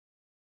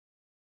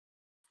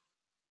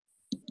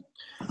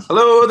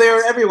Hello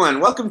there,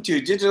 everyone. Welcome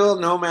to Digital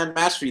Nomad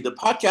Mastery, the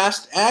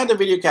podcast and the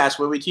video cast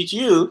where we teach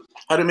you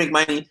how to make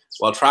money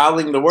while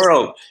traveling the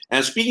world.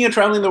 And speaking of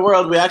traveling the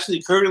world, we're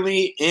actually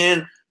currently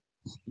in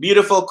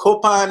beautiful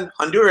Copan,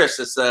 Honduras.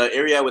 It's the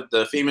area with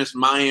the famous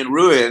Mayan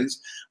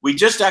ruins. We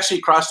just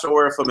actually crossed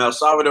over from El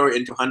Salvador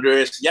into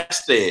Honduras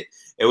yesterday.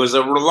 It was a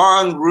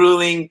long,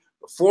 grueling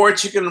 4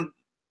 chicken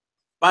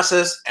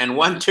buses and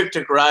 1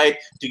 tuk-tuk ride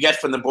to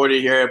get from the border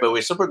here, but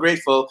we're super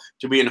grateful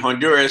to be in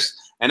Honduras.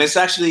 And it's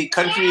actually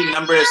country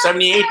number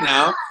 78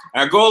 now.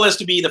 Our goal is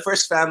to be the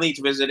first family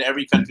to visit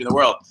every country in the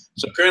world.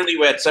 So currently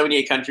we're at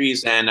 78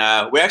 countries, and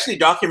we're actually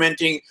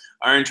documenting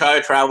our entire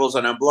travels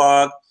on our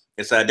blog.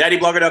 It's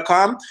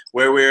daddyblogger.com,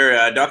 where we're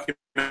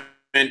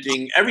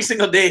documenting every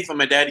single day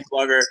from a Daddy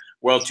Blogger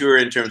world tour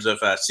in terms of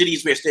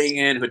cities we're staying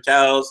in,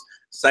 hotels,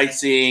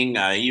 sightseeing,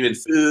 even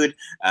food,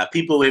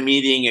 people we're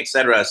meeting,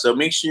 etc. So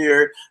make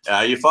sure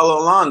you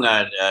follow along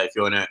if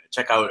you want to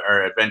check out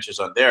our adventures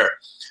on there.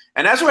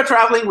 And as we're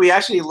traveling, we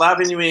actually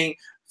love interviewing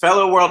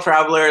fellow world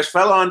travelers,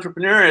 fellow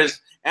entrepreneurs,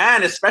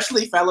 and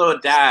especially fellow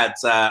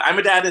dads. I'm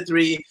a dad of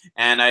 3,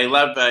 and I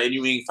love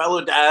interviewing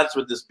fellow dads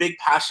with this big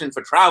passion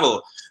for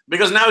travel.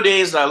 Because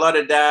nowadays, a lot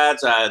of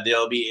dads,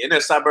 they'll be in a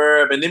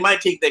suburb, and they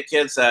might take their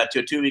kids to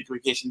a 2-week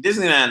vacation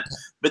Disneyland,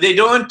 but they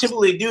don't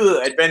typically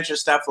do adventure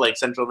stuff like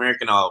Central America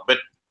and all. But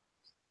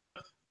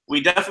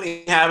we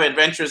definitely have an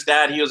adventurous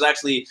dad. He was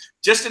actually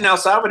just in El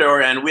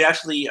Salvador, and we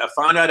actually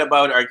found out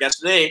about our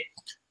guest today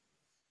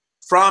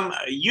from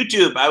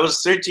YouTube. I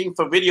was searching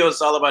for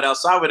videos all about El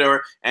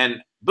Salvador, and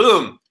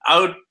boom,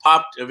 out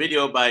popped a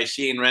video by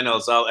Shane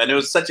Reynolds, and it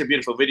was such a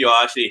beautiful video.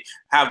 I'll actually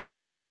have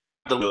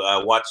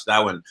to watch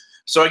that one.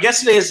 So our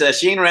guest today is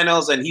Shane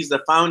Reynolds, and he's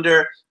the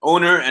founder,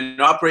 owner, and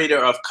operator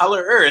of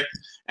Color Earth,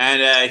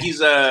 and he's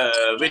a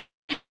video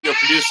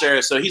producer.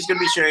 So he's going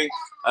to be sharing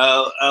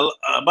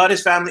about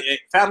his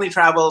family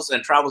travels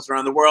and travels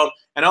around the world,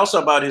 and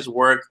also about his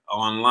work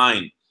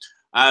online.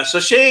 So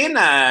Shane,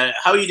 how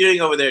are you doing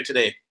over there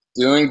today?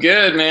 Doing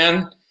good,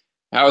 man.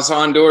 How's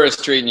Honduras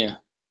treating you?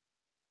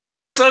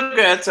 So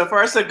good. So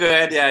far, so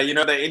good. Yeah, you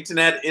know, the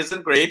internet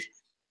isn't great,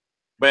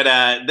 but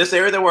this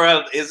area of the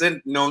world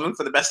isn't known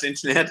for the best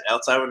internet.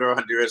 El Salvador,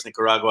 Honduras,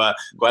 Nicaragua,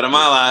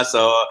 Guatemala.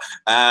 So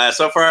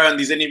so far on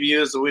these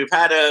interviews, we've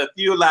had a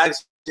few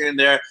lags here and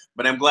there,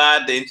 but I'm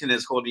glad the internet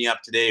is holding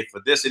up today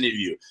for this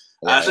interview.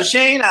 So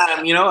Shane,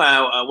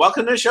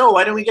 welcome to the show.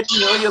 Why don't we get to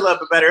know you a little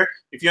bit better?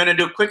 If you want to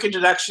do a quick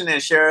introduction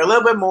and share a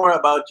little bit more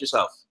about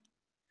yourself.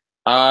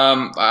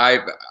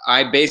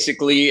 I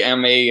basically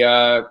am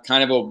a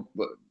kind of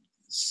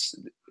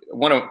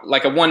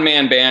like a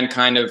one-man band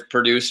kind of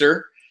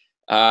producer.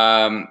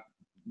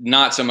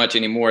 Not so much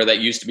anymore.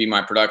 That used to be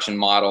my production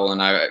model,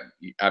 and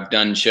I've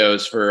done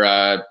shows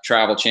for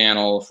Travel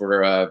Channel,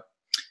 for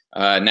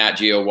Nat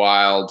Geo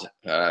Wild.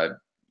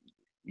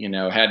 You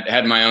know,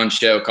 had my own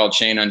show called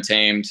Shane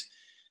Untamed,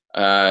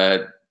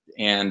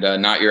 and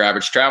Not Your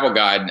Average Travel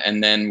Guide,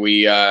 and then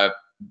we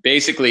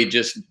basically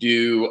just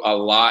do a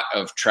lot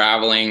of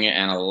traveling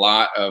and a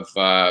lot of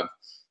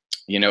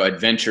you know,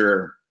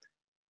 adventure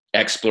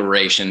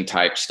exploration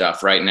type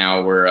stuff. Right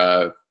now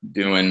we're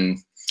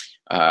doing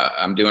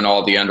I'm doing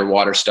all the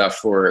underwater stuff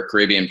for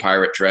Caribbean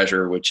Pirate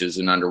Treasure, which is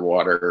an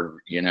underwater,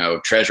 you know,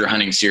 treasure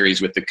hunting series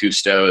with the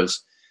Cousteaus.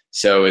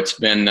 So it's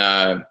been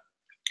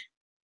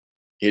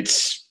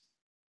it's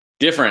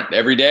different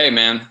every day,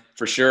 man,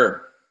 for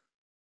sure.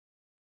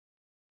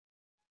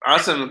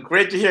 Awesome.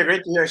 Great to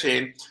hear,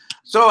 Shane.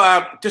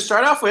 So to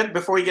start off with,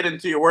 before we get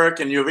into your work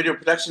and your video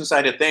production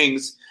side of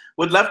things,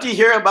 would love to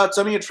hear about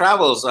some of your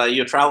travels.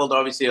 You traveled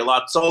obviously a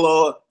lot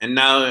solo, and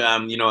now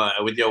you know,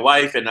 with your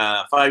wife and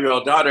a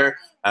 5-year-old daughter,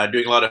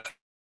 doing a lot of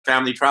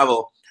family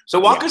travel.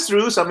 So walk us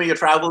through some of your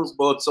travels,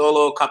 both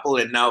solo, couple,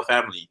 and now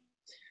family.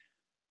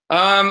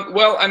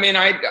 Well, I mean,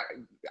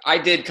 I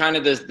did kind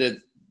of the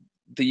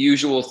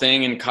usual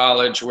thing in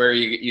college where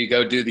you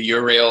go do the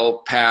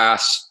Eurail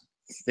pass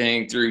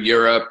thing through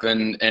Europe,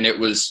 and it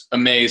was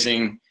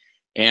amazing.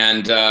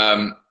 And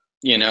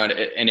you know,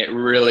 and it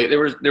really, there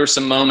were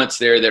some moments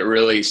there that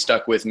really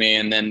stuck with me.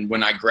 And then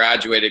when I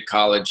graduated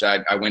college,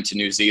 I went to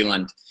New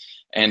Zealand,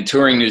 and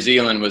touring New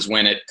Zealand was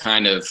when it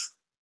kind of,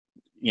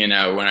 you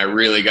know, when I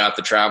really got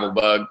the travel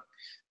bug.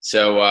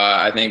 So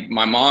I think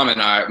my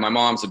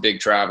mom's a big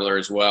traveler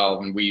as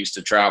well, and we used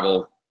to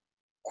travel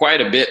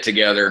quite a bit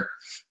together.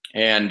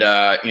 And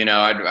you know,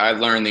 I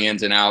learned the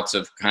ins and outs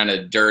of kind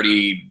of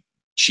dirty,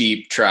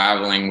 cheap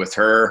traveling with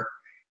her,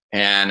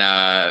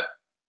 and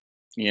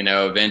you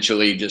know,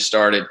 eventually just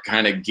started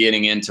kind of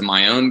getting into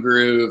my own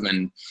groove,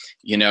 and,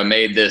 you know,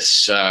 made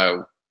this,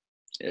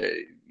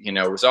 you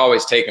know, was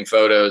always taking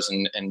photos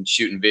and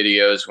shooting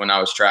videos when I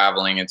was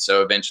traveling. And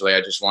so eventually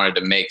I just wanted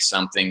to make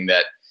something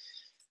that,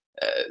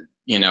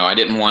 you know, I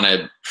didn't want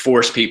to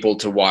force people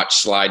to watch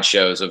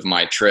slideshows of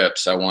my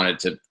trips. I wanted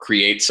to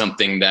create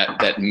something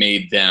that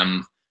made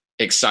them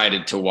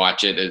excited to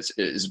watch it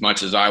as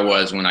much as I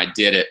was when I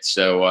did it.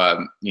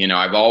 So, you know,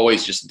 I've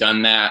always just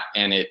done that,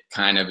 and it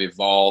kind of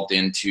evolved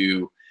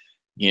into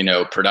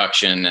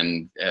production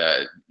and,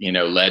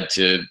 led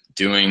to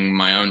doing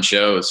my own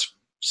shows.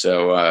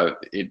 So,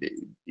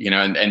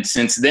 and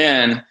since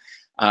then,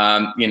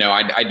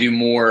 I do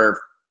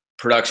more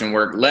production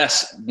work,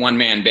 less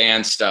one-man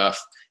band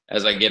stuff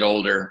as I get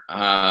older.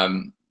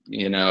 And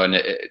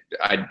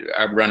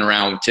I run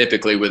around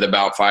typically with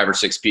about 5 or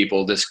 6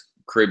 people. This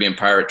Caribbean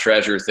Pirate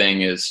Treasure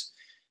thing is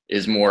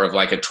more of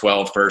like a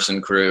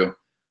 12-person crew.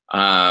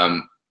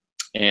 And,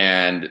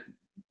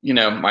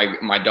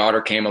 my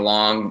daughter came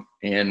along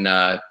in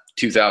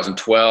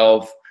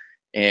 2012,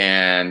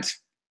 and,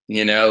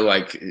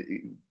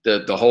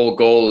 the whole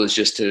goal is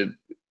just to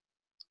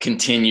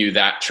continue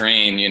that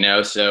train,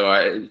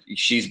 so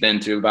she's been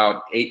to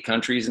about 8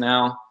 countries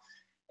now.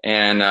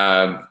 And,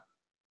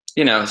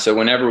 so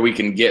whenever we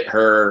can get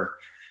her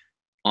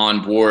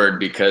on board,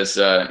 because,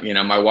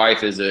 my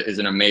wife is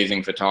an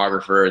amazing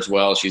photographer as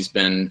well. She's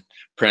been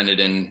printed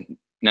in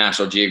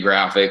National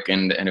Geographic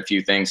and a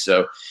few things.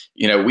 So,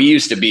 we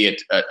used to be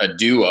a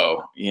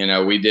duo.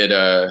 We did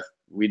a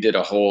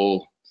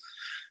whole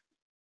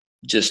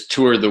just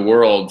tour of the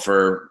world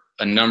for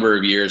a number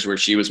of years, where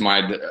she was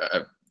my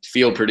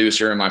field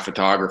producer and my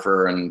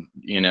photographer, and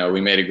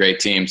we made a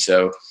great team.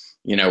 So,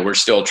 we're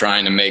still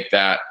trying to make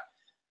that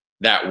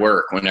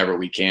work whenever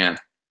we can.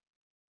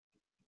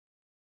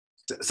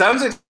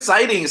 Sounds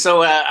exciting.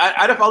 So,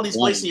 out of all these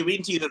places you've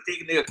been to,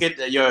 you've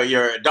taken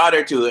your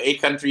daughter to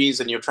 8 countries,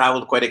 and you've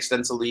traveled quite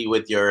extensively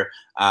with your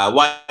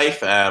wife.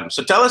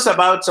 So, tell us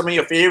about some of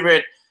your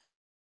favorite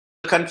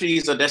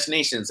countries or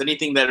destinations.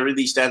 Anything that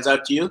really stands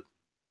out to you?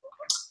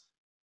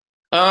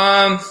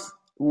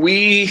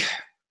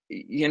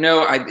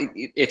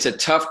 It's a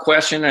tough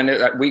question. I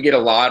know we get a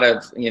lot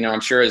of, I'm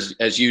sure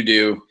as you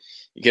do,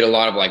 you get a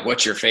lot of like,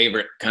 what's your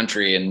favorite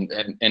country? And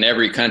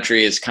every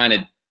country is kind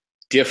of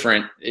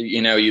different.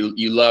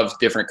 You love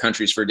different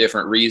countries for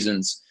different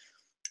reasons.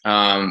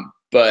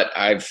 But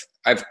I've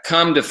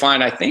come to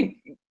find, I think,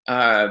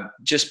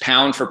 just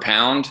pound for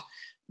pound,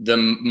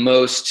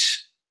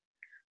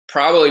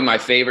 probably my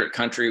favorite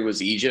country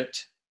was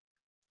Egypt.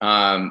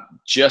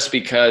 Just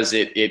because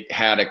it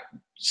had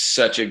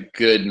such a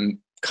good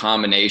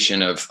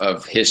combination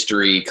of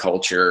history,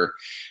 culture,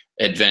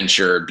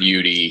 adventure,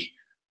 beauty.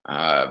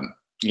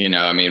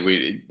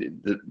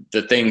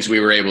 The things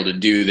we were able to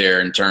do there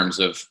in terms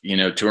of,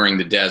 touring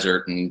the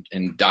desert and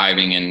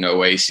diving in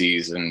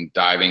oases and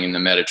diving in the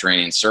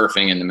Mediterranean,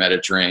 surfing in the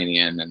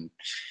Mediterranean and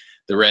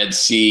the Red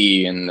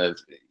Sea and the,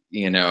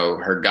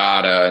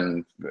 Hurghada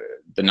and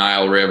the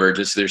Nile River.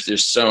 Just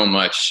there's so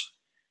much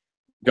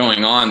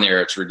going on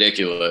there. It's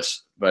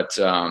ridiculous. But,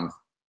 but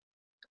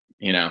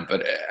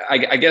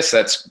I guess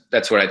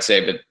that's what I'd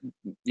say. But,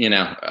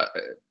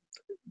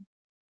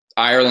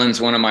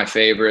 Ireland's one of my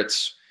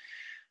favorites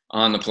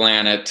on the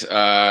planet.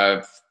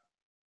 The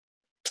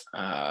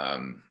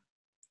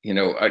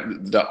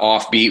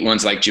offbeat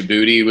ones like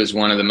Djibouti was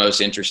one of the most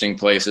interesting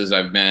places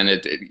I've been.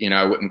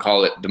 I wouldn't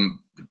call it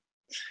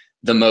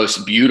the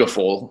most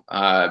beautiful,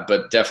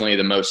 but definitely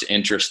the most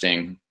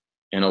interesting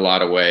in a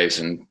lot of ways.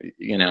 And,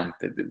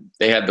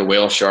 they had the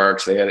whale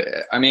sharks.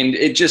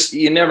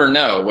 You never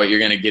know what you're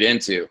going to get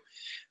into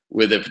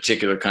with a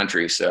particular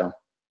country. So.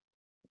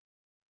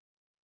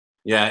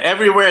 Yeah,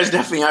 everywhere is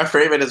definitely our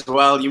favorite as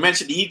well. You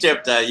mentioned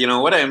Egypt.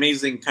 What an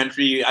amazing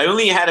country. I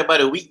only had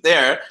about a week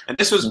there, and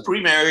this was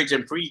pre-marriage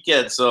and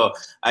pre-kids. So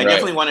I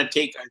definitely want to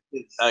take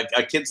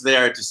our kids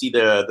there to see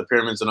the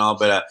pyramids and all.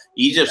 But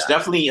Egypt's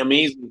definitely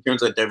amazing in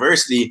terms of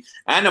diversity,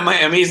 and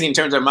amazing in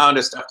terms of amount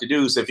of stuff to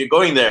do. So if you're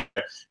going there,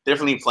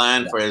 definitely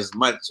plan for as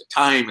much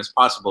time as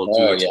possible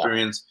to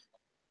experience.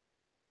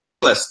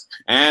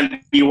 And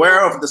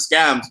beware of the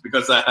scams,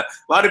 because a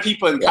lot of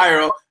people in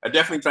Cairo are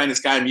definitely trying to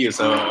scam you.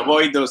 So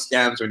avoid those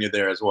scams when you're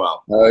there as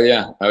well. Oh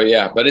yeah.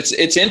 But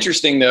it's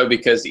interesting though,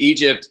 because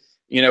Egypt,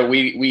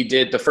 we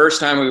did the first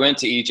time we went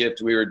to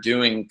Egypt, we were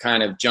doing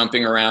kind of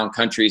jumping around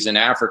countries in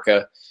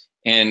Africa,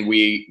 and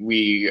we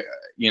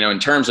in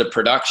terms of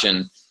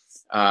production,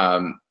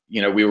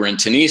 we were in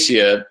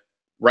Tunisia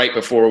right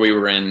before we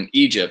were in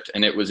Egypt.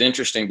 And it was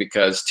interesting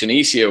because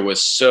Tunisia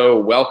was so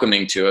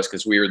welcoming to us,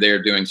 because we were there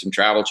doing some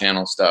Travel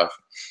Channel stuff,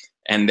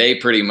 and they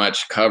pretty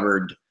much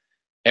covered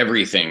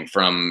everything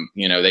from,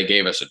 they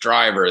gave us a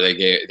driver,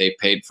 they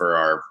paid for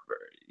our,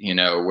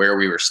 where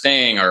we were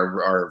staying,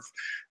 our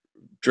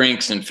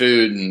drinks and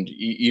food, and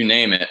you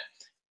name it.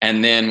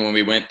 And then when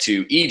we went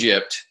to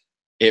Egypt,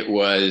 it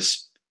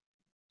was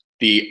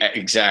the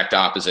exact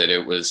opposite.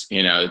 It was,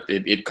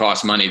 it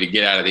cost money to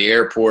get out of the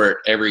airport.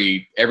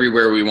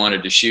 Everywhere we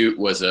wanted to shoot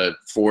was a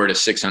 $400 to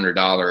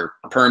 $600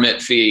 permit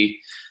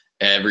fee.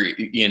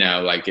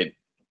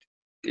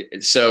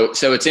 So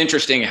it's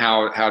interesting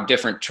how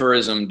different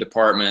tourism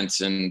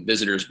departments and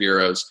visitors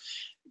bureaus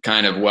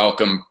kind of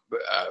welcome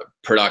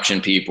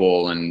production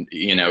people and,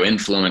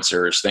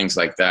 influencers, things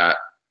like that.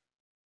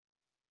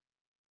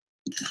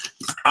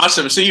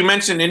 Awesome. So you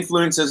mentioned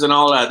influences and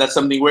all that. That's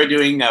something we're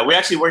doing. We're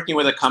actually working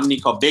with a company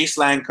called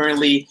Baseline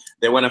currently.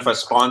 They're one of our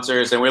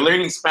sponsors, and we're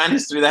learning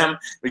Spanish through them,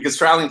 because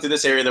traveling to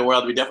this area of the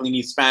world, we definitely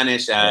need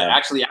Spanish.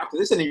 Actually, after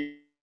this interview,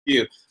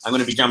 you, I'm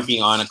going to be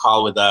jumping on a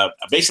call with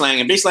Baselang.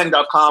 And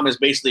Baselang.com is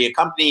basically a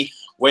company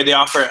where they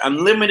offer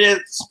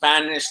unlimited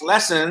Spanish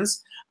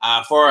lessons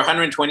for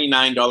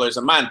 $129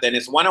 a month. And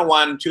it's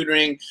one-on-one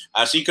tutoring.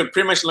 So you could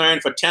pretty much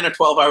learn for 10 or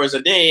 12 hours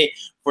a day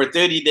for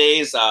 30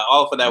 days,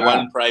 all for that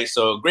one price.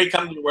 So great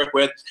company to work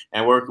with,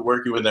 and we're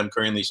working with them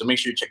currently. So make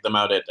sure you check them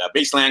out at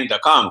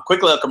baselang.com.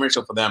 Quick little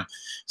commercial for them.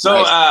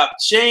 So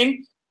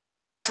Shane,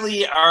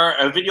 you are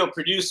a video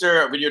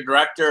producer, a video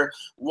director.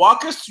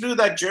 Walk us through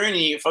that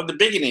journey from the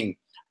beginning.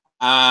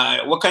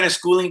 What kind of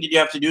schooling did you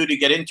have to do to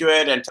get into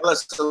it? And tell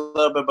us a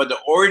little bit about the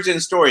origin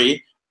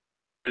story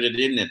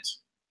in it.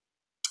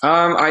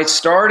 I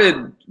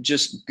started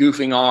just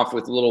goofing off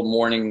with little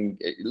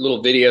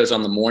videos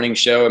on the morning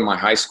show in my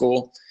high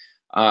school.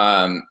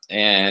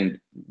 And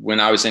when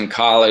I was in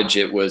college,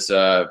 it was,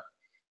 I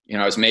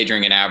was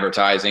majoring in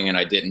advertising and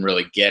I didn't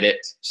really get it.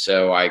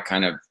 So I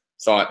kind of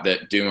thought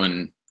that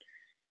doing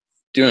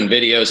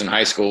videos in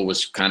high school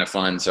was kind of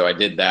fun. So I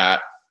did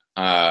that.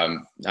 I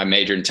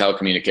majored in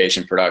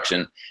telecommunication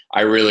production.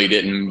 I really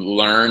didn't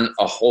learn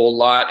a whole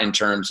lot in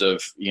terms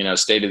of,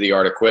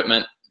 state-of-the-art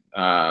equipment.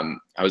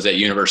 I was at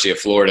University of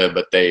Florida,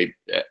 but they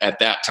at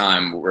that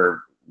time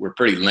were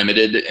pretty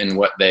limited in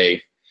what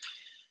they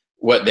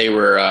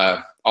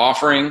were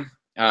offering.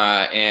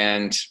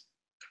 And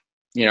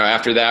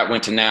after that,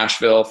 went to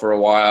Nashville for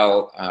a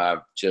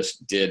while.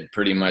 Just did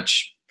pretty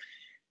much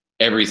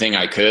everything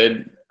I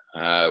could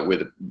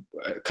with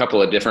a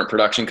couple of different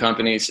production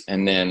companies,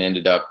 and then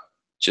ended up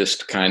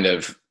just kind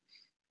of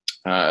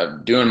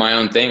doing my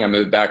own thing. I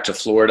moved back to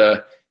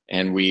Florida,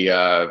 and we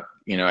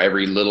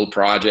every little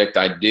project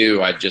I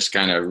do, I just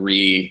kind of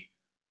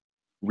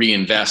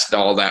reinvest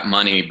all that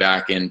money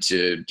back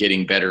into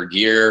getting better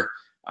gear,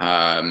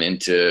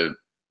 into,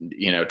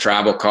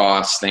 travel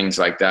costs, things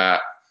like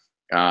that.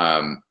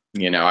 I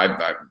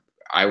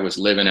was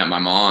living at my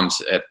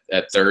mom's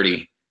at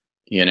 30,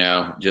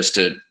 just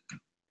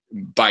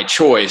by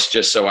choice,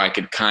 just so I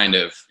could kind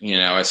of,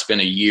 I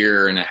spent a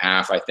year and a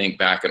half, I think,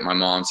 back at my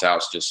mom's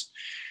house, just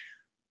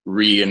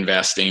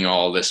reinvesting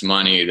all this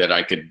money that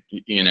I could,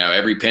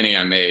 every penny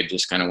I made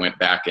just kind of went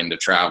back into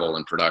travel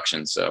and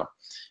production. So,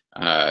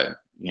 and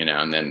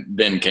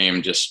then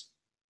came just,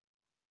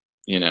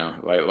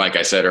 like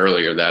I said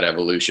earlier, that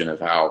evolution of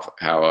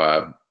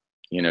how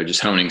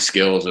just honing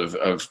skills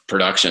of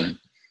production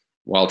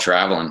while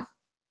traveling.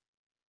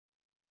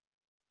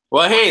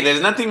 Well, hey,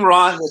 there's nothing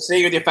wrong with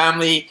staying with your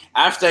family.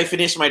 After I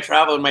finished my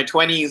travel in my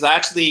 20s, I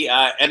actually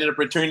ended up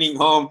returning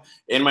home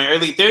in my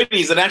early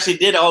 30s, and actually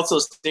did also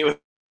stay with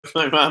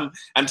my mom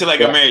until I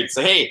got married.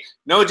 So, hey,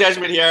 no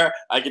judgment here.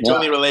 I can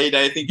totally relate.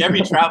 I think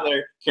every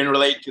traveler can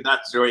relate to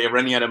that story of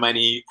running out of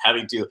money,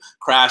 having to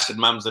crash at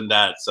moms and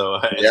dads. So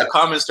it's a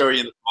common story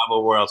in the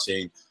travel world,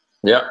 Shane.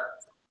 Yeah.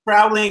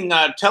 Traveling,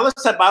 tell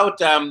us about,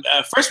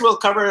 first we'll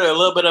cover a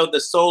little bit of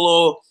the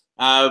solo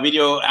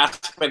video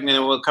aspect, and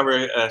then we'll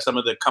cover some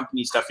of the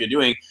company stuff you're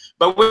doing.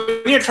 But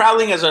when you're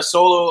traveling as a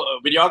solo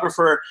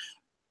videographer,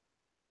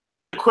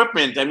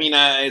 equipment, I mean,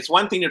 it's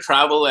one thing to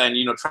travel and,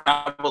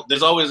 travel,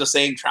 there's always a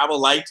saying, travel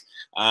light,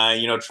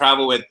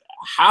 travel with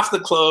half the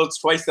clothes,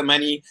 twice the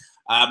money,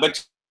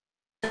 but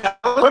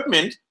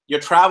equipment, you're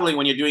traveling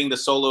when you're doing the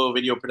solo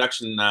video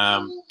production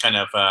kind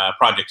of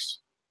projects.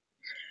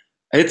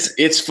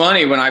 It's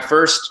funny, when I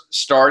first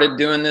started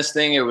doing this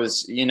thing, it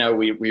was,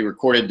 we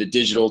recorded the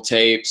digital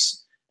tapes,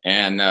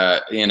 and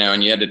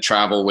and you had to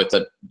travel with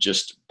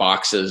just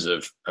boxes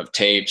of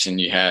tapes, and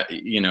you had,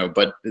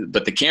 but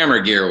the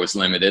camera gear was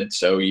limited,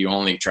 so you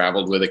only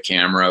traveled with a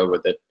camera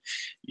with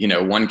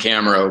one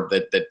camera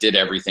that did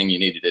everything you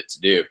needed it to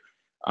do,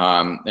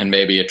 and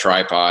maybe a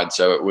tripod.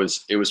 So it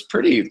was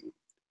pretty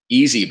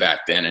easy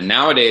back then. And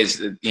nowadays,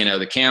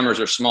 the cameras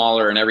are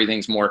smaller and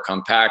everything's more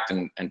compact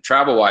and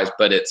travel wise,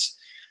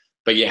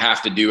 but you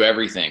have to do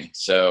everything.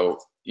 So,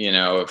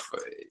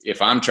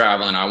 if I'm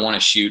traveling, I want to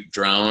shoot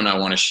drone, I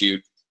want to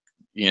shoot,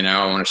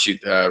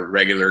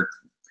 regular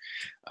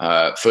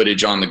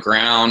footage on the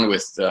ground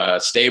with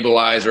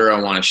stabilizer.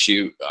 I want to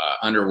shoot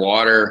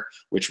underwater,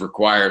 which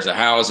requires a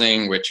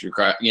housing, which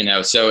require,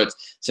 so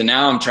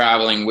now I'm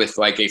traveling with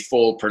like a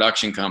full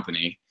production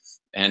company.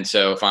 And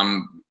so if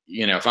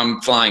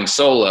I'm flying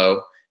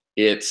solo,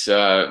 it's,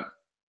 I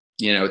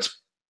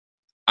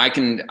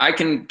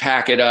can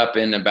pack it up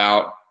in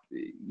about,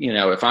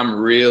 if I'm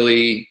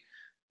really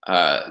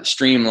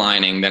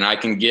streamlining, then I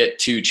can get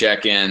 2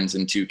 check-ins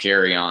and 2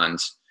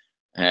 carry-ons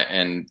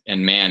and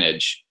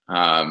manage.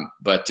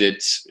 But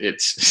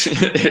it's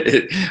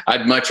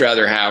I'd much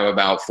rather have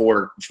about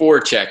four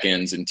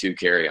check-ins and 2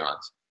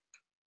 carry-ons.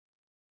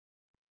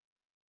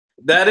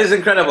 That is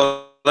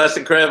incredible. That's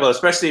incredible,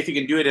 especially if you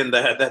can do it in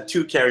the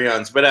 2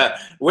 carry-ons. But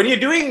when you're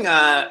doing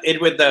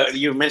it with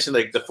you mentioned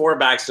like the 4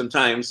 bags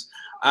sometimes,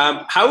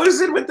 how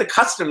is it with the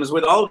customs,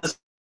 with all the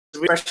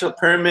special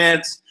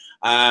permits?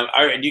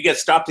 Do you get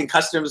stopped in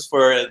customs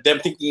for them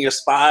thinking you're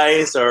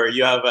spies, or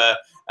you have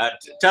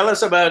tell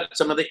us about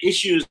some of the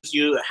issues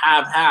you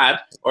have had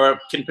or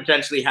can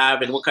potentially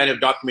have, and what kind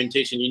of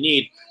documentation you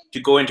need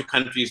to go into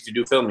countries to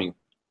do filming.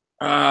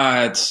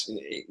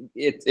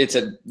 It's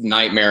a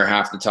nightmare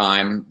half the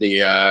time.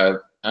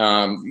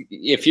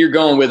 If you're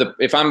going with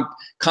if I'm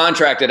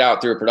contracted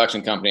out through a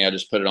production company, I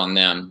just put it on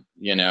them,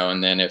 you know,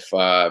 and then if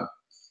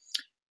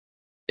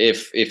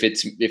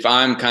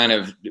I'm kind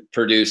of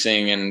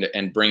producing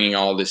and bringing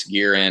all this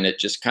gear in, it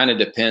just kind of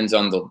depends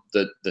on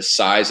the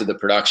size of the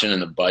production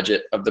and the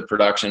budget of the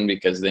production,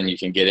 because then you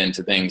can get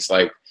into things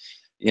like,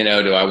 you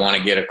know, do I want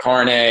to get a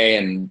carne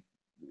and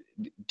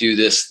do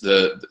this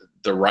the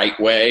right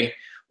way,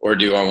 or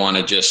do I want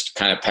to just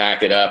kind of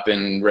pack it up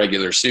in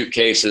regular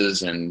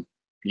suitcases and,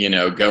 you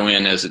know, go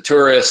in as a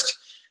tourist?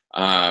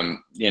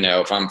 You know,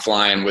 if I'm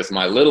flying with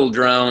my little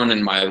drone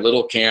and my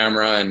little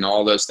camera and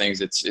all those things,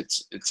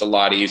 it's a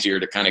lot easier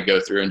to kind of go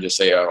through and just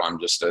say, oh, I'm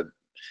just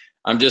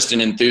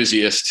an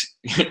enthusiast,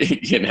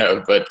 you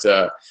know. But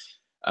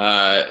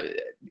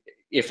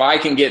if I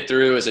can get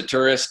through as a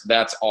tourist,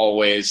 that's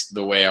always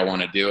the way I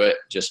want to do it,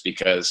 just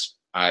because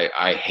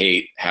I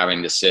hate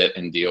having to sit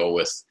and deal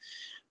with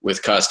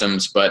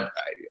customs. But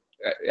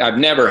I've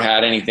never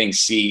had anything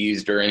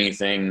seized or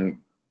anything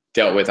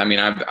dealt with. I mean,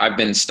 I've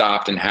been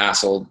stopped and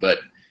hassled, but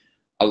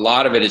a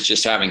lot of it is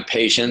just having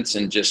patience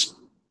and just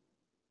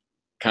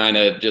kind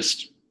of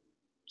just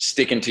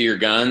sticking to your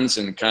guns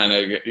and kind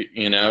of,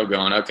 you know,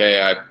 going,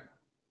 okay, I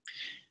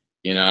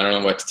don't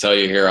know what to tell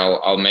you here.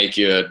 I'll make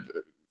you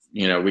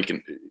you know, we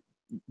can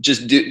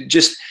just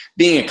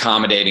being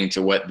accommodating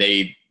to what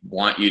they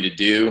want you to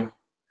do.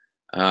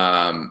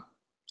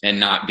 And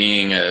not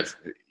being a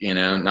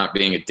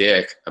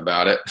dick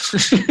about it.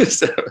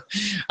 So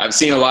I've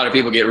seen a lot of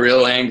people get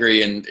real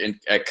angry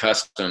at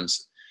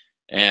customs,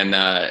 and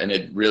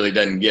it really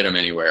doesn't get them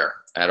anywhere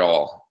at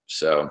all.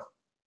 So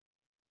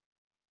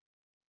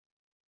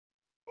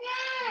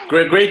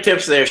great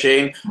tips there,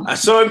 Shane.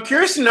 So I'm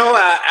curious to know,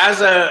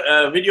 as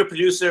a video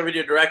producer,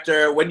 video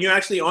director, when you're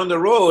actually on the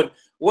road,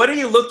 what are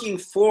you looking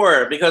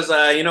for? Because,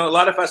 you know, a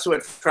lot of us who are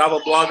travel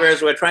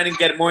bloggers, we're trying to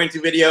get more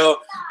into video,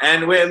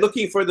 and we're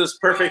looking for those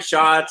perfect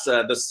shots,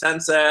 the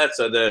sunsets,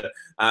 or the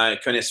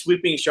kind of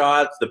sweeping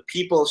shots, the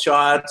people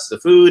shots, the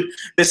food.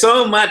 There's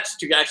so much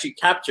to actually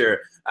capture.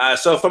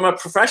 So from a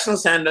professional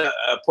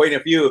point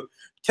of view,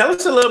 tell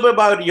us a little bit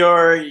about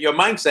your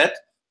mindset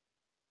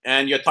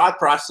and your thought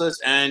process,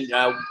 and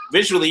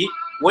visually,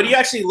 what are you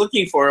actually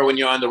looking for when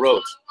you're on the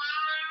road?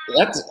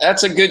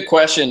 That's a good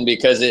question,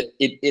 because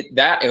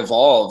that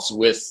evolves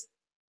with,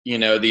 you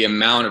know, the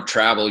amount of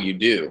travel you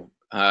do.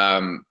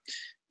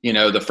 You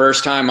know, the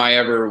first time I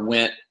ever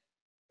went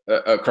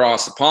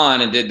across the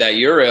pond and did that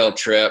Eurail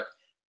trip,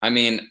 I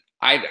mean,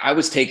 I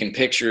was taking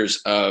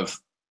pictures of,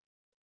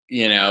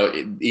 you know,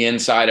 the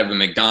inside of a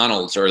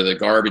McDonald's or the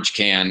garbage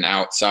can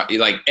outside.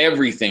 Like,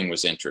 everything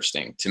was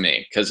interesting to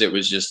me, because it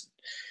was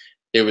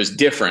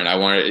different. I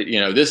wanted, you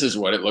know, this is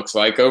what it looks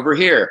like over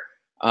here.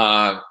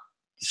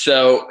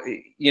 So,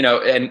 you know,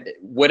 and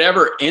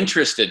whatever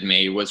interested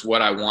me was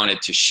what I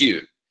wanted to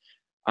shoot.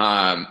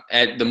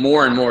 And the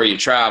more and more you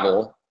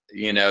travel,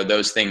 you know,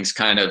 those things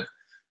kind of,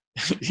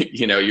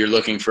 you know, you're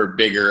looking for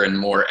bigger and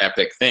more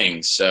epic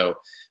things. So,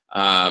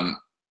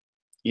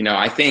 you know,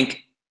 I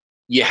think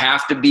you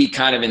have to be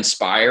kind of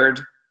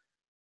inspired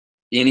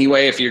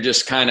anyway. If it's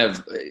just kind of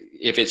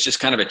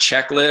a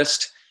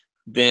checklist,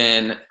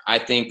 then I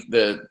think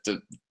the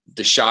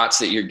shots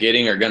that you're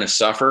getting are going to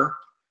suffer.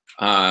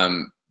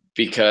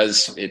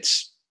 Because it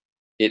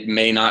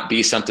may not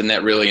be something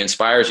that really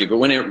inspires you. But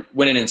when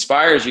it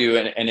inspires you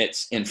and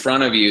it's in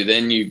front of you,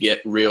 then you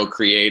get real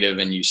creative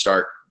and you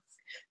start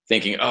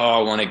thinking, oh,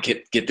 I want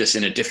to get this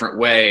in a different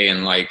way,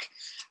 and like,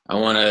 I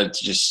want to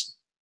just,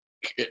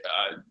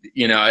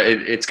 you know,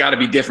 it's got to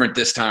be different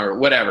this time or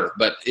whatever.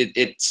 But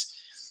it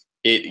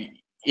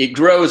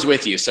grows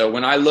with you. So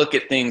when I look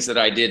at things that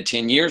I did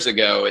 10 years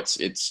ago,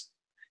 it's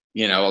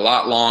you know, a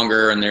lot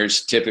longer, and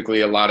there's typically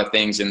a lot of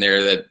things in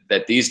there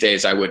that these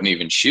days I wouldn't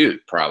even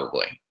shoot,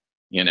 probably,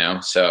 you know.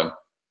 So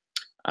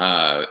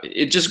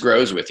it just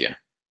grows with you.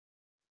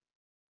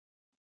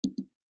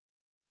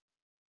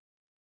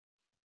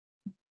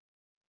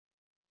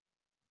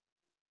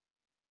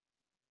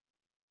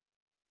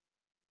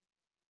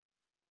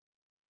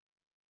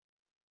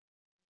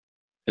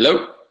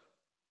 Hello? I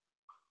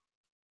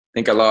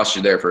think I lost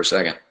you there for a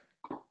second.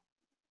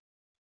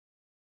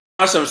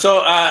 Awesome.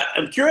 So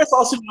I'm curious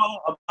also to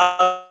know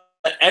about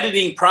the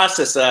editing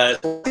process. There's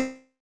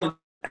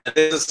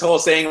this whole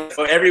saying,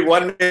 for every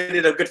 1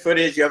 minute of good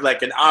footage, you have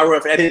like an hour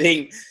of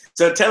editing.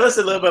 So tell us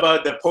a little bit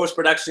about the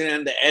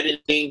post-production, the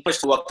editing, what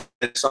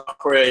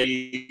software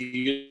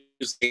you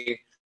using,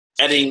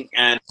 editing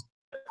and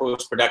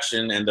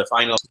post-production, and the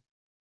final.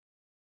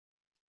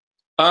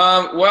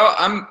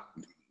 Well,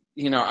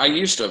 you know, I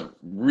used to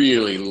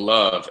really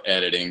love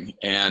editing,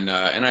 and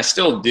I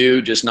still do,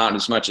 just not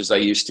as much as I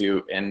used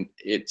to. And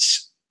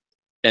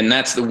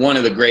that's one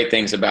of the great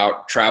things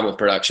about travel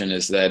production,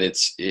 is that it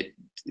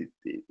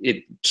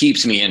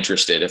keeps me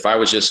interested. If I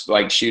was just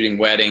like shooting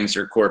weddings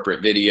or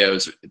corporate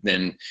videos,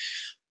 then,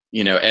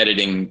 you know,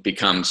 editing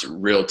becomes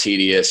real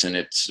tedious and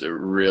it's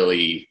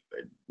really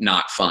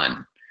not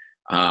fun.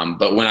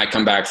 But when I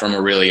come back from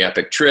a really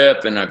epic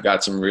trip and I've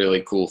got some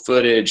really cool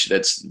footage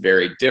that's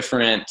very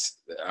different,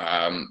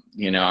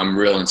 you know, I'm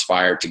real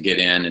inspired to get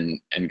in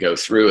and go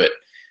through it.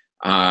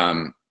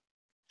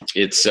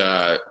 It's,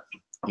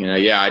 you know,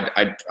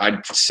 yeah,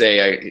 I'd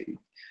say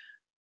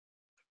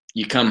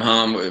you come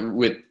home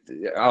with,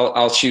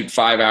 I'll shoot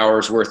 5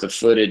 hours worth of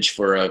footage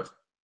for a,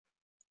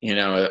 you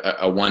know,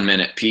 a 1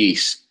 minute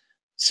piece.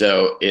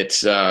 So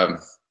it's,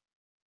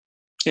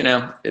 you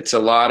know, it's a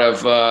lot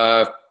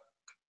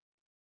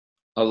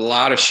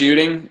of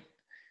shooting,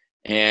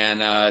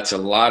 and it's a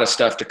lot of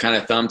stuff to kind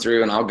of thumb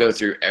through, and I'll go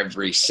through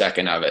every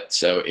second of it.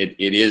 So it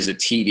is a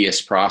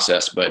tedious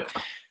process, but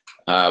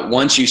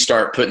once you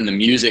start putting the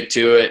music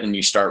to it and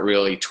you start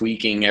really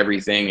tweaking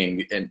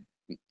everything and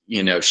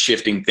you know,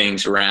 shifting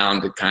things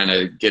around to kind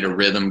of get a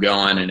rhythm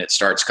going and it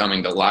starts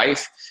coming to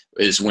life,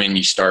 is when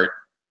you start,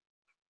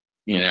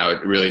 you know,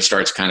 it really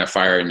starts kind of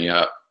firing you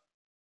up.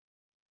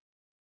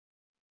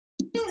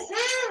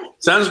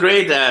 Sounds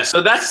great.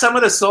 So that's some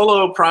of the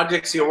solo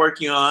projects you're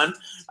working on.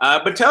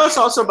 But tell us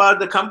also about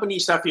the company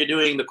stuff you're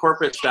doing, the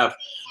corporate stuff.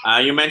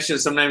 You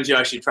mentioned sometimes you're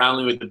actually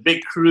traveling with the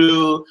big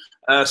crew.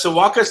 So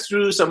walk us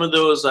through some of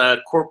those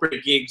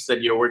corporate gigs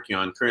that you're working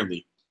on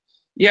currently.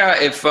 Yeah,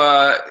 if,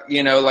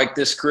 you know, like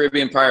this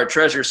Caribbean Pirate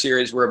Treasure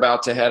series, we're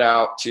about to head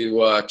out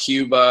to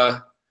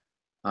Cuba,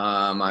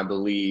 I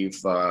believe.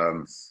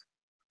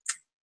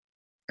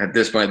 At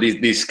this point,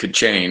 these could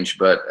change,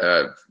 but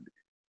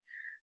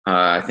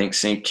I think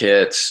St.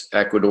 Kitts,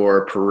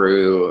 Ecuador,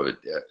 Peru,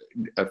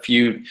 a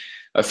few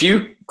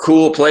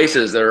cool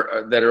places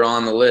that are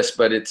on the list.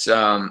 But it's,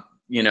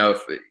 you know,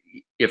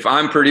 if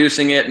I'm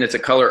producing it and it's a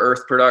Color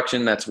Earth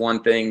production, that's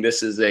one thing.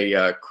 This is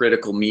a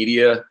Critical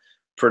Media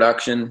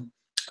production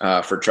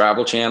for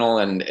Travel Channel,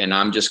 and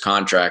I'm just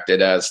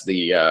contracted as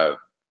the,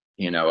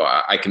 you know,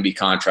 I can be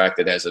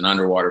contracted as an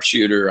underwater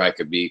shooter. I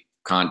could be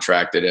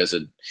contracted as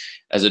a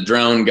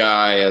drone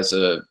guy, as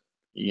a,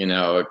 you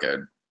know, a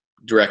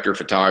director of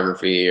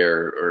photography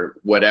or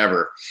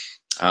whatever.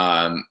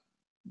 And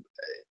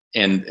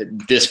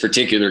this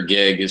particular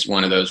gig is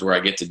one of those where I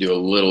get to do a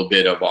little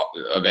bit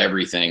of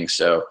everything.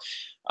 So,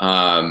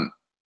 you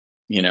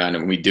know,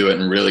 and we do it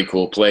in really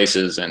cool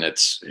places, and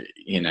it's,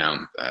 you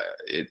know,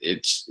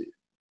 it's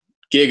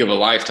gig of a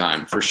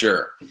lifetime for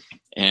sure.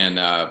 And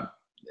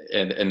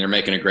they're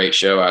making a great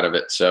show out of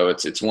it. So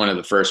it's one of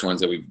the first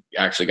ones that we've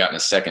actually gotten a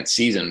second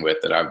season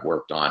with that I've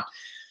worked on.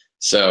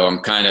 So I'm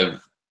kind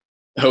of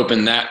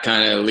hoping that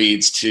kind of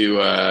leads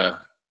to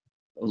a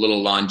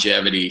little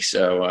longevity.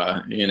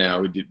 So, you know,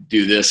 we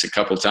do this a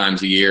couple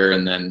times a year,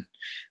 and then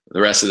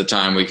the rest of the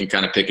time we can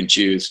kind of pick and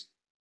choose.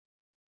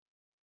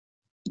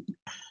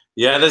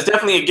 Yeah, there's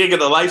definitely a gig of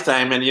the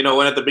lifetime. And, you know,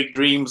 one of the big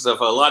dreams of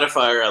a lot of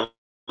our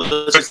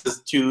listeners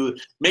is to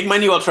make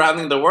money while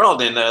traveling the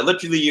world. And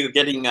literally you're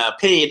getting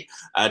paid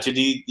to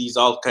do these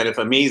all kind of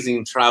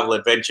amazing travel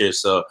adventures.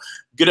 So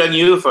good on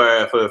you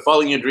for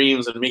following your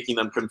dreams and making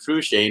them come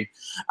true, Shane.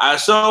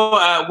 So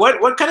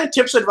what kind of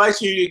tips, advice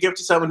do you give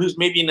to someone who's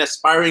maybe an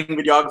aspiring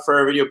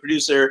videographer, video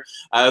producer,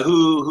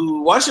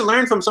 who wants to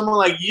learn from someone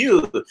like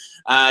you?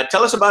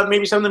 Tell us about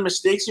maybe some of the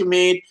mistakes you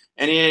made,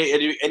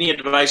 any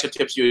advice or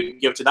tips you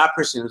would give to that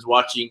person who's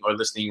watching or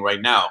listening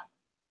right now.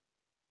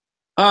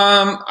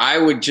 I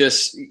would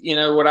just, you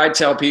know, what I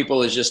tell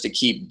people is just to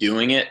keep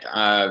doing it.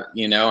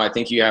 You know, I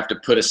think you have to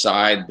put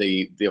aside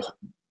the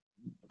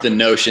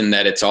notion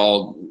that it's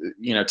all,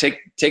 you know,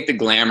 take the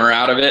glamour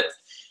out of it.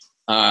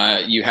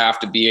 You have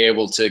to be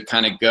able to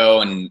kind of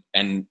go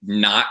and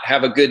not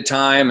have a good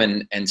time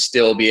and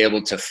still be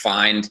able to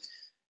find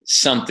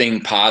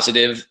something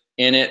positive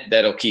in it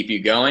that'll keep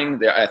you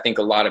going. I think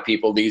a lot of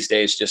people these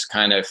days just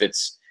kind of,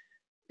 if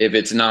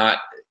it's not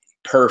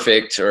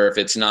perfect, or if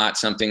it's not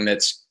something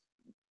that's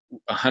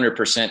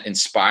 100%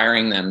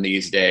 inspiring them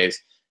these days,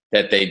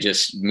 that they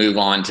just move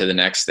on to the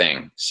next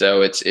thing.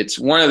 So it's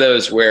one of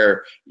those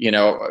where, you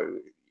know,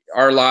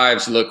 our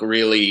lives look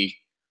really,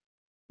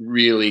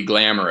 really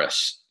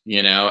glamorous,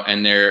 you know,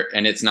 and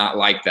it's not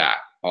like that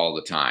all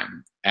the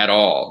time at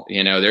all.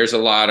 You know, there's a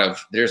lot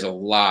of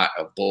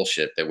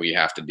bullshit that we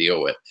have to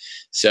deal with.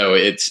 So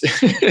it's,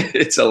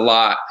 it's a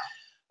lot,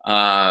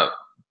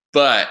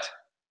 but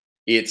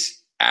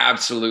it's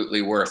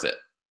absolutely worth it,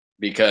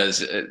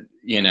 because,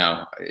 you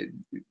know,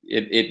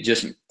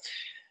 it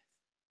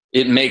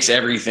makes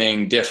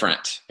everything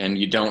different, and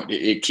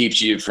it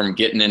keeps you from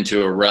getting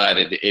into a rut.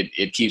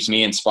 It keeps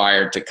me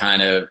inspired to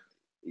kind of,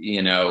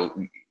 you know,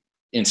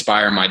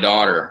 inspire my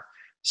daughter.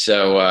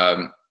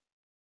 So,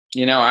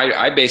 you know,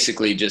 I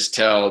basically just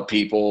tell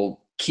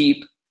people,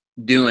 keep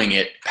doing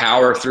it,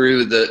 power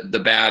through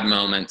the bad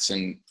moments,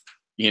 and,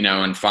 you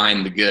know, and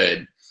find the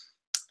good.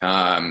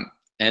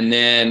 And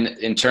then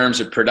in terms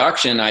of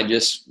production, I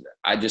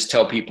just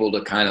tell people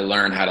to kind of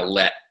learn how to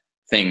let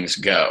things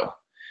go,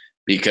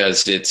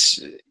 because it's,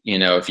 you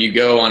know, if you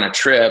go on a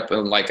trip,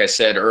 and like I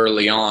said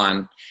early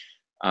on,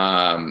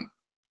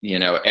 you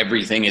know,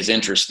 everything is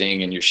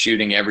interesting and you're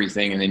shooting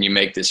everything, and then you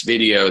make this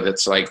video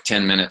that's like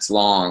 10 minutes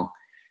long,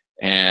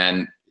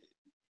 and,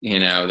 you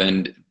know,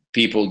 then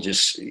people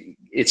just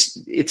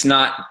it's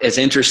not as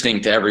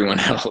interesting to everyone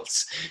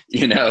else,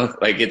 you know.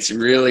 Like, it's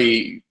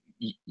really,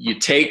 you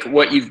take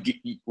what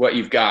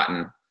you've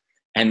gotten,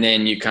 and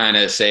then you kind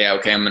of say,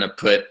 okay, I'm going to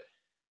put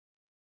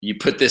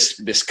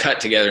this cut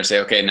together and say,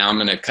 okay, now I'm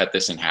going to cut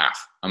this in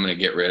half. I'm going to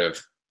get rid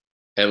of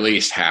at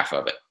least half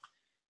of it,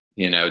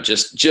 you know,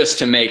 just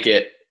to make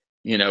it,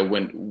 you know,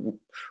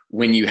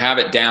 when you have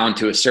it down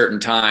to a certain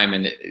time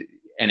and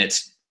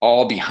it's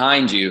all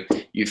behind you,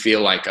 you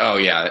feel like, oh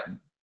yeah,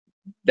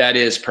 that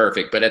is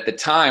perfect. But at the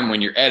time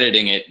when you're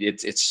editing it,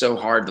 it's so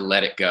hard to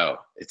let it go.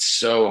 It's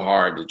so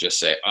hard to just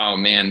say, oh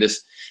man,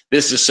 this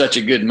is such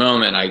a good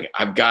moment.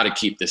 I've got to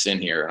keep this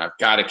in here, and I've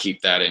got to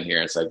keep that in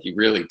here. It's like, you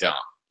really don't.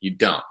 You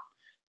don't.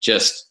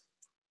 Just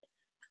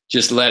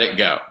let it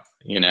go,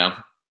 you know?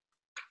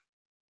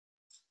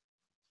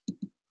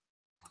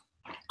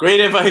 Great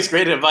advice,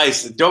 great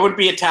advice. Don't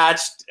be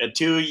attached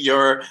to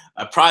your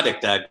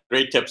product.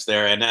 Great tips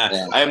there. And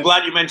I'm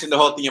glad you mentioned the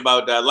whole thing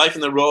about life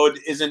on the road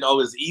isn't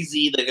always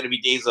easy. There are going to be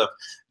days of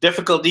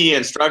difficulty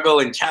and struggle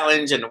and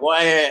challenge and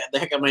why the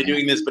heck am I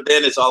doing this? But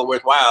then it's all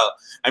worthwhile.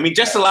 I mean,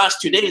 just the last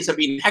 2 days have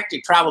been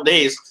hectic travel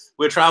days.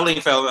 We're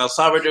traveling from El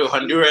Salvador to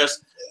Honduras.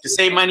 To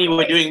save money,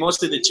 we're doing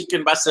most of the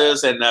chicken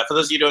buses. And for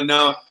those of you who don't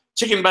know,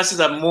 chicken buses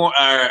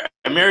are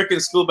American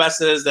school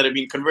buses that have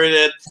been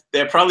converted.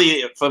 They're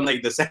probably from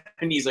like the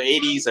 70s or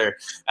 80s,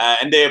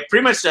 and they're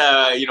pretty much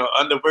you know,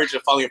 on the verge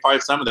of falling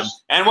apart, some of them.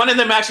 And one of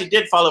them actually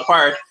did fall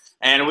apart,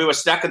 and we were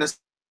stuck on the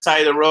side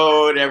of the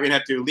road. Everyone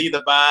had to leave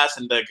the bus,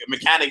 and the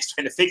mechanics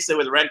trying to fix it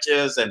with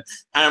wrenches and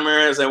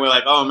hammers. And we're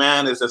like, oh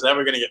man, is this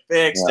ever going to get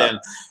fixed? Yeah.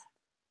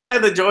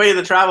 And the joy of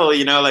the travel,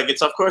 you know, like,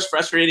 it's of course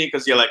frustrating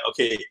because you're like,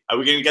 okay, are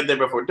we going to get there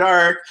before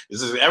dark?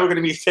 Is this ever going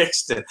to be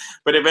fixed?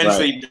 But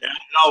eventually it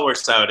all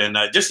works out. And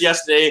just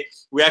yesterday,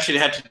 we actually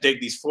had to take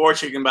these 4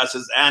 chicken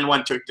buses and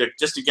 1 tuk-tuk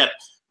just to get,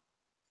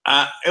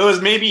 it was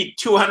maybe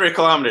 200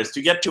 kilometers.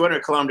 To get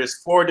 200 kilometers,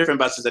 4 different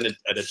buses and a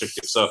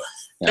tuk-tuk. So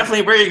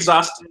definitely very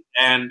exhausted,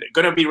 and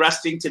going to be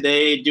resting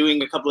today,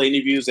 doing a couple of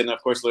interviews, and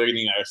of course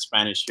learning our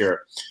Spanish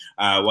here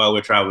while we're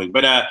traveling.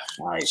 But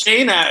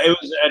Shane, it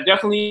was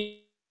definitely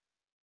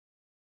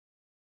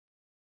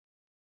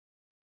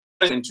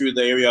through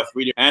the area of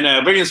video, and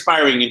very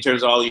inspiring in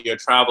terms of all your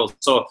travels.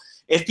 So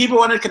if people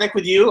want to connect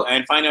with you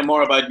and find out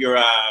more about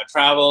your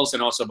travels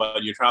and also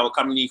about your travel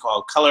company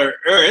called Color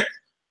Earth,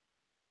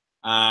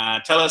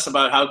 tell us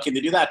about how can they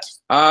do that.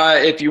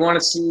 If you want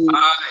to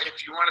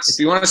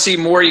see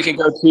more, you can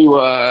go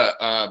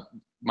to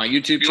my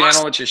YouTube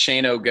channel, which is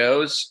Shane O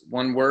Goes,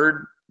 one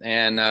word,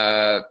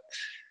 and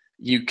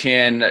you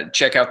can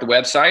check out the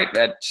website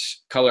at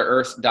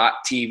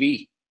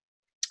colorearth.tv.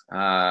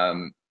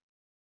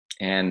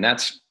 And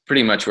that's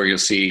pretty much where you'll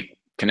see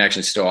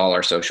connections to all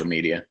our social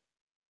media.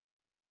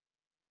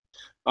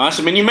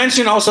 Awesome. And you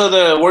mentioned also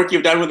the work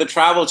you've done with the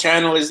travel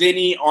channel. Is there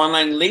any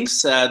online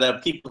links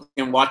that people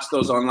can watch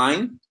those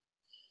online?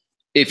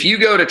 If you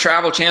go to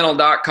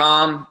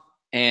travelchannel.com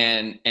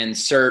and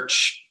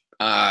search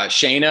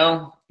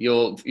Shane-O,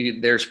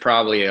 there's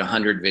probably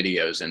 100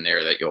 videos in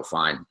there that you'll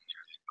find.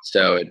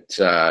 So it's,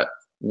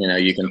 you know,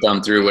 you can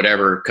thumb through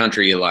whatever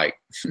country you like.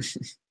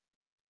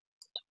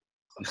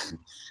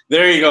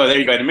 There you go. There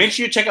you go. And make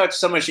sure you check out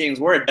some of Shane's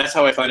work. That's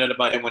how I found out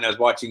about him when I was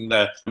watching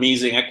the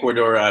amazing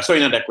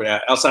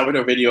El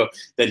Salvador video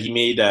that he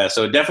made.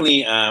 So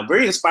definitely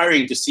very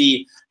inspiring to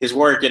see his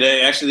work. And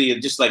actually,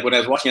 just like when I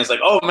was watching, I was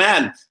like, oh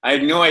man, I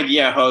had no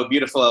idea how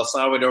beautiful El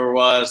Salvador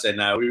was. And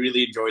we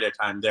really enjoyed our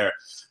time there.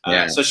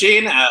 So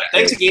Shane,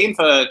 thanks again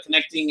for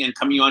connecting and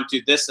coming on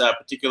to this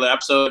particular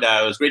episode.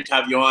 It was great to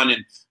have you on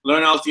and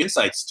learn all of your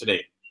insights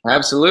today.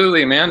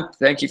 Absolutely, man.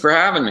 Thank you for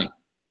having me.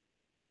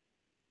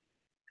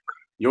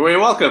 You're very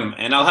welcome.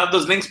 And I'll have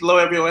those links below,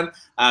 everyone.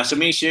 So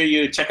make sure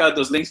you check out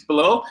those links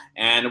below,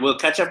 and we'll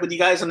catch up with you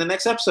guys on the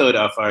next episode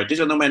of our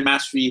Digital Nomad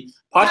Mastery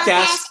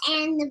podcast.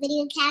 And the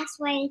video cast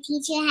where we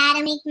teach you how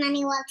to make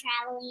money while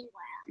traveling the world.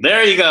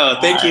 There you go.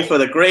 Thank you for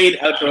the great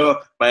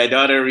outro by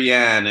daughter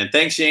Rianne. And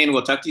thanks, Shane.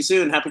 We'll talk to you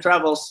soon. Happy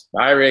travels.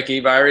 Bye, Ricky.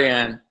 Bye,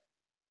 Rianne.